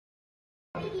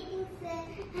morning, sir.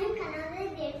 I'm Kanna,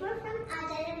 Grade-4 from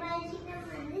ACHARIYA MANDIR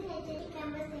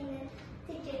campus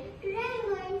Thengaithittu. Today I'm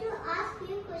going to ask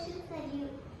few questions for you.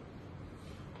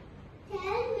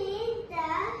 Tell me the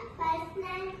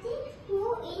personality who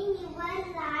in your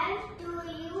life do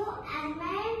you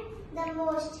admire the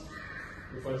most?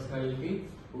 The personality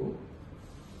who?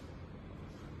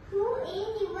 Who in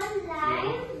your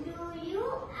life do you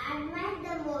admire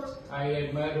the most? I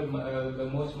admire the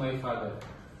most my father.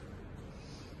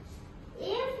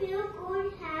 If you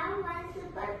could have one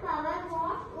superpower,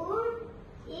 what would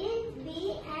it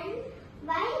be and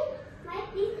why?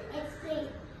 Please explain.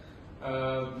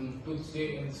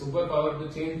 Superpower to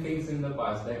change things in the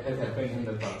past that has happened in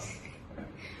the past.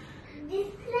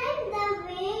 Describe the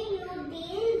way you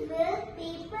deal with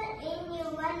people in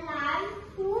your life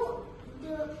who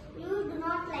you do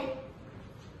not like.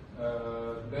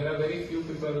 There are very few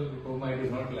people whom I do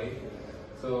not like.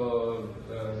 So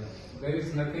there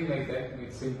is nothing like that.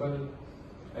 It's simple.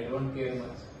 I don't care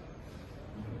much.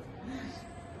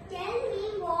 Tell me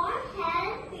what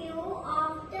helped you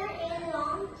after a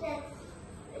long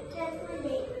stressful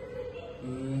day.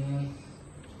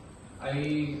 I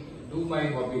do my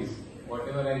hobbies.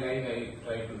 Whatever I like, I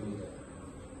try to do that.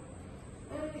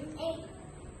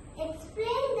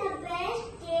 Explain the best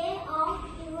day of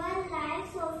your life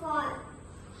so far.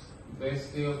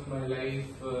 Best day of my life,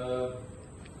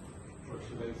 what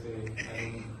should I say?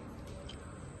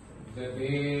 The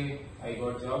day I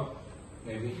got job,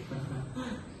 maybe.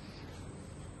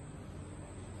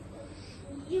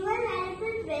 Your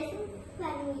valuable blessing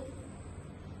for me.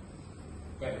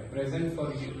 Okay, present for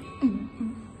you.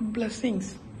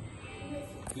 Blessings.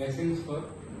 Blessings for?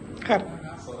 Her.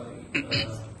 Sorry.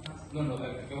 No.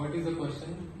 What is the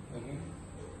question again?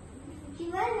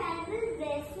 Your valuable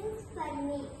blessings for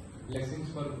me. Blessings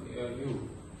for you.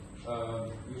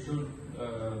 You should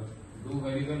do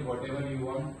very well. Whatever you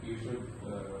want, you should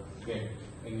get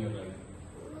in your life.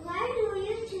 Why do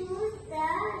you choose the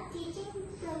teaching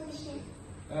profession?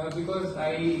 Because I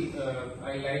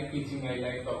like teaching. I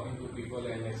like talking to people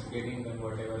and explaining them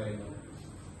whatever I know.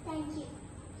 Thank you.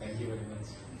 Thank you very much.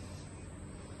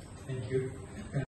 Thank you.